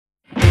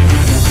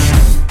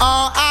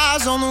All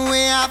eyes on the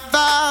way I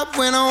vibe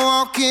when I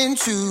walk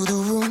into the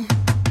room.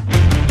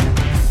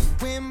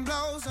 Wind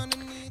blows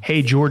underneath.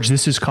 Hey, George,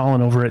 this is Colin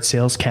over at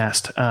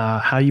Salescast.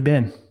 How you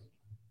been?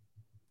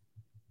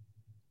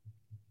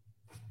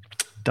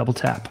 Double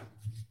tap.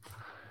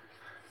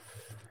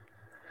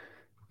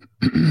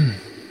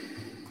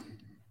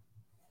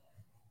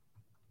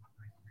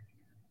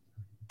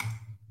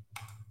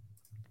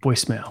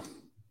 Voicemail.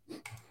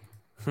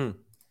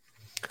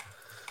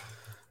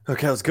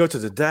 Okay, let's go to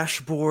the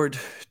dashboard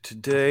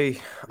today.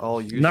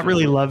 I'll use Not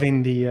really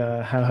loving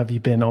the how have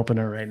you been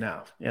opener right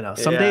now.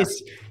 Some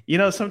days,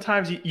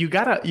 sometimes you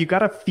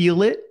gotta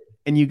feel it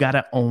and you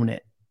gotta own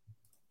it.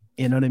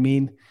 You know what I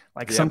mean?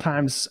 Like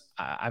sometimes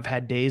I've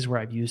had days where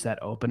I've used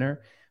that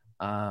opener,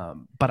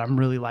 but I'm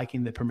really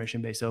liking the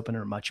permission-based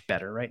opener much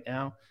better right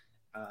now.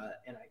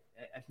 And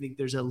I think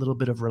there's a little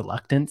bit of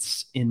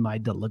reluctance in my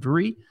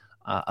delivery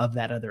of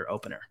that other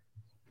opener.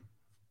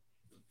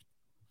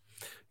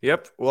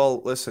 Yep.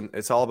 Well, listen,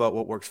 it's all about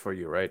what works for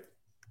you, right?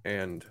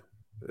 And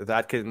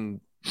that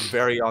can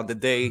vary on the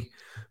day,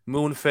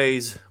 moon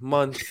phase,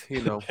 month,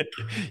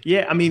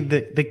 Yeah, I mean,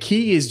 the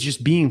key is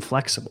just being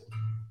flexible.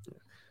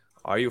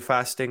 Are you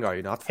fasting? Are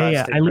you not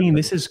fasting? Hey, Eileen,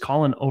 this is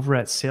Colin over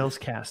at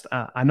Salescast.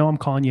 I know I'm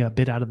calling you a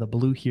bit out of the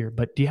blue here,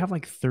 but do you have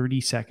like 30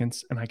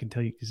 seconds and I can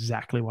tell you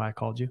exactly why I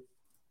called you?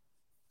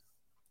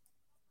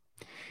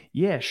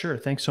 Yeah, sure.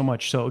 Thanks so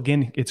much. So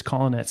again, it's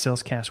Colin at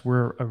Salescast.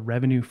 We're a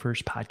revenue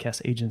first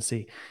podcast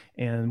agency,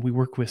 and we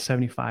work with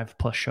 75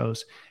 plus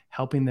shows,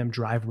 helping them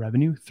drive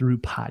revenue through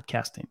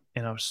podcasting.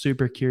 And I was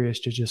super curious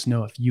to just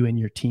know if you and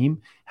your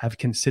team have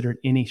considered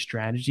any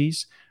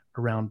strategies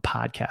around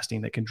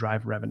podcasting that can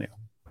drive revenue.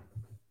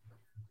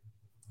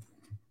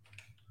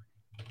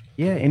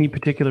 Yeah. Any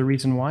particular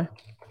reason why?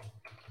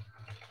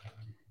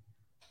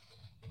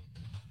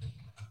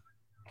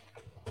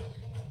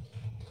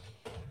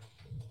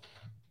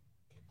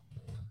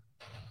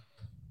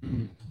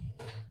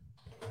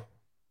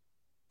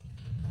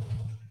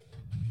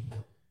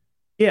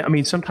 Yeah, I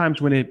mean,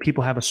 sometimes when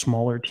people have a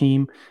smaller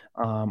team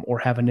or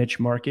have a niche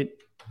market.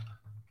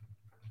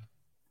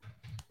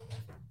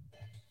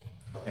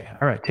 Okay,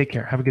 all right, take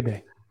care. Have a good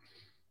day.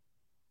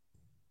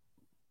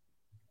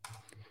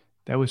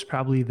 That was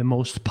probably the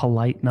most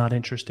polite, not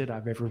interested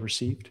I've ever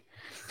received.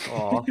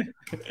 Aw.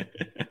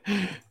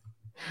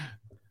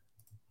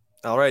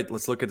 All right,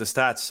 let's look at the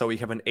stats. So we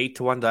have an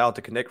 8-to-1 dial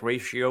to connect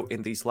ratio.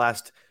 In these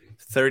last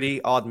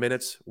 30 odd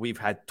minutes, we've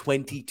had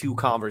 22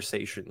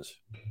 conversations.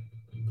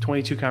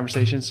 22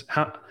 conversations.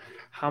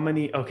 How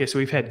many? Okay, so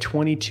we've had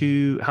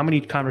 22. How many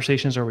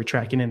conversations are we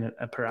tracking in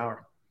per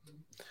hour?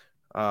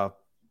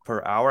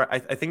 Per hour. I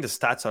think the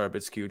stats are a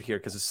bit skewed here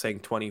because it's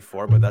saying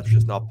 24, but that's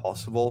just not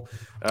possible.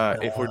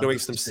 If we're doing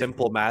some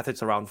simple math,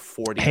 it's around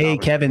 40. Hey,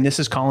 Kevin, this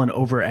is Colin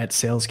over at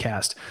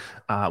Salescast.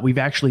 We've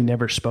actually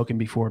never spoken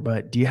before,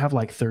 but do you have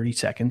like 30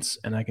 seconds?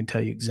 And I can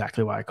tell you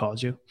exactly why I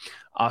called you.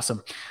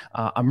 Awesome.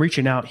 I'm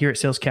reaching out here at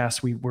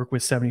Salescast. We work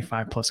with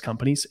 75 plus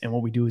companies, and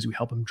what we do is we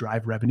help them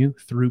drive revenue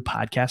through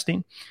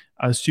podcasting.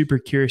 I was super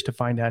curious to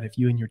find out if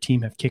you and your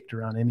team have kicked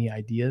around any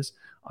ideas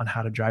on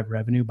how to drive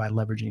revenue by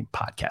leveraging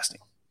podcasting.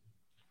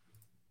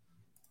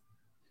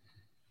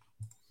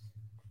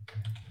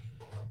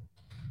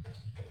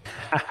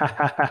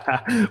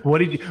 What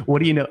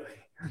do you know?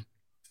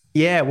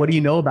 Yeah. What do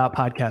you know about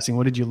podcasting?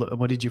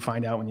 What did you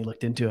find out when you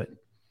looked into it?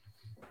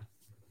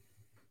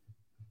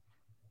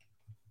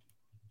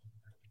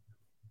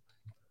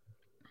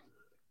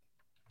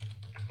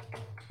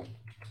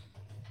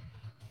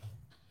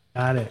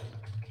 Got it.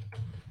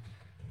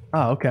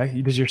 Oh, okay.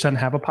 Does your son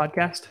have a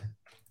podcast?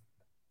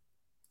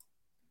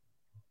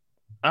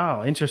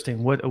 Oh,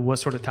 interesting. What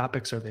sort of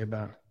topics are they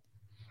about?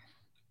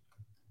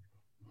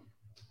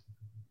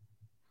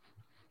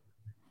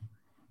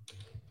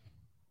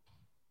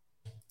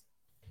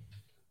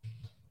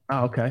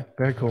 Oh, okay.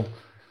 Very cool.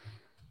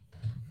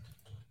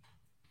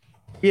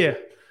 Yeah.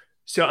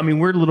 So, I mean,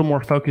 we're a little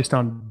more focused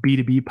on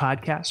B2B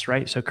podcasts,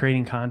 right? So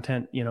creating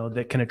content,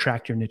 that can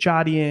attract your niche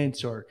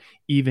audience, or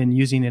even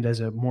using it as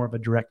a more of a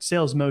direct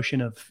sales motion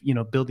of,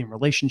 building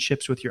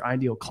relationships with your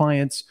ideal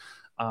clients.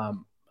 Are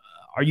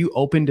you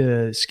open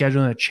to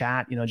scheduling a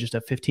chat, just a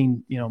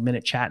 15,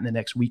 minute chat in the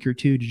next week or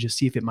two to just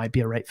see if it might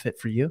be a right fit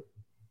for you?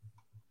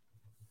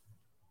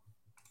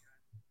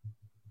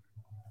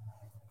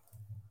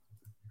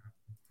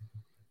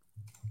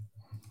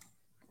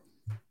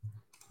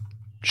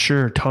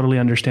 Sure. Totally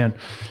understand.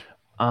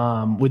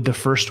 Would the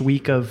first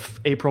week of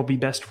April be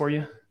best for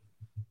you?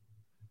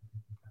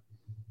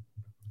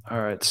 All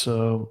right.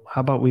 So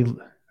how about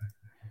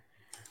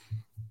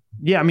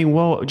yeah, I mean,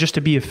 well, just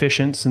to be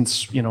efficient,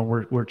 since,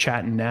 we're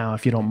chatting now,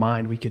 if you don't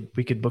mind, we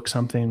could book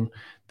something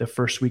the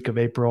first week of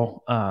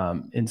April,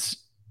 and,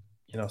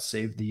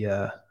 save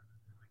the,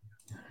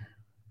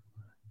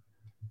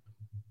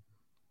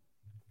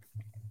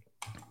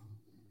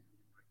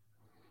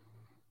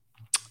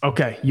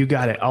 okay, you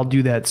got it. I'll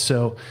do that.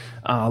 So,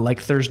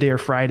 like Thursday or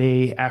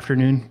Friday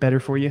afternoon, better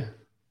for you?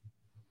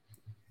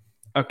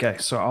 Okay,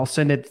 so I'll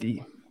send it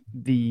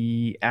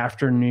the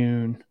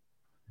afternoon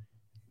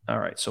All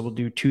right, so we'll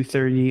do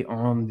 2:30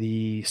 on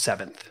the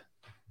 7th.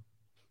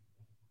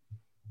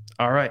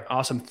 All right,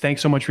 awesome.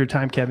 Thanks so much for your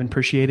time, Kevin.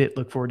 Appreciate it.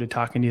 Look forward to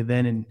talking to you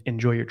then, and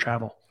enjoy your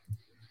travel.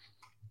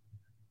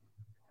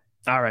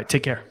 All right,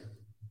 take care.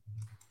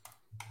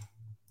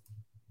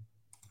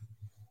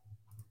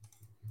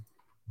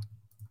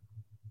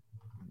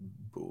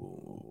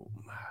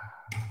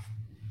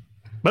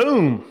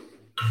 Boom.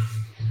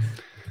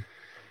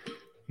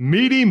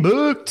 Meeting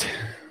booked.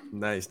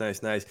 Nice.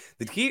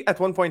 Did he at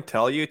one point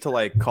tell you to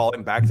like call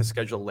him back to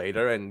schedule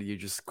later, and you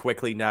just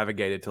quickly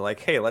navigated to like,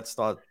 hey, let's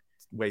not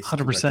waste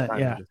 100%,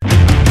 yeah.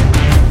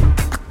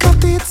 I got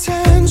the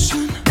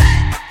attention.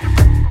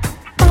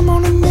 I'm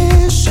on a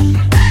mission.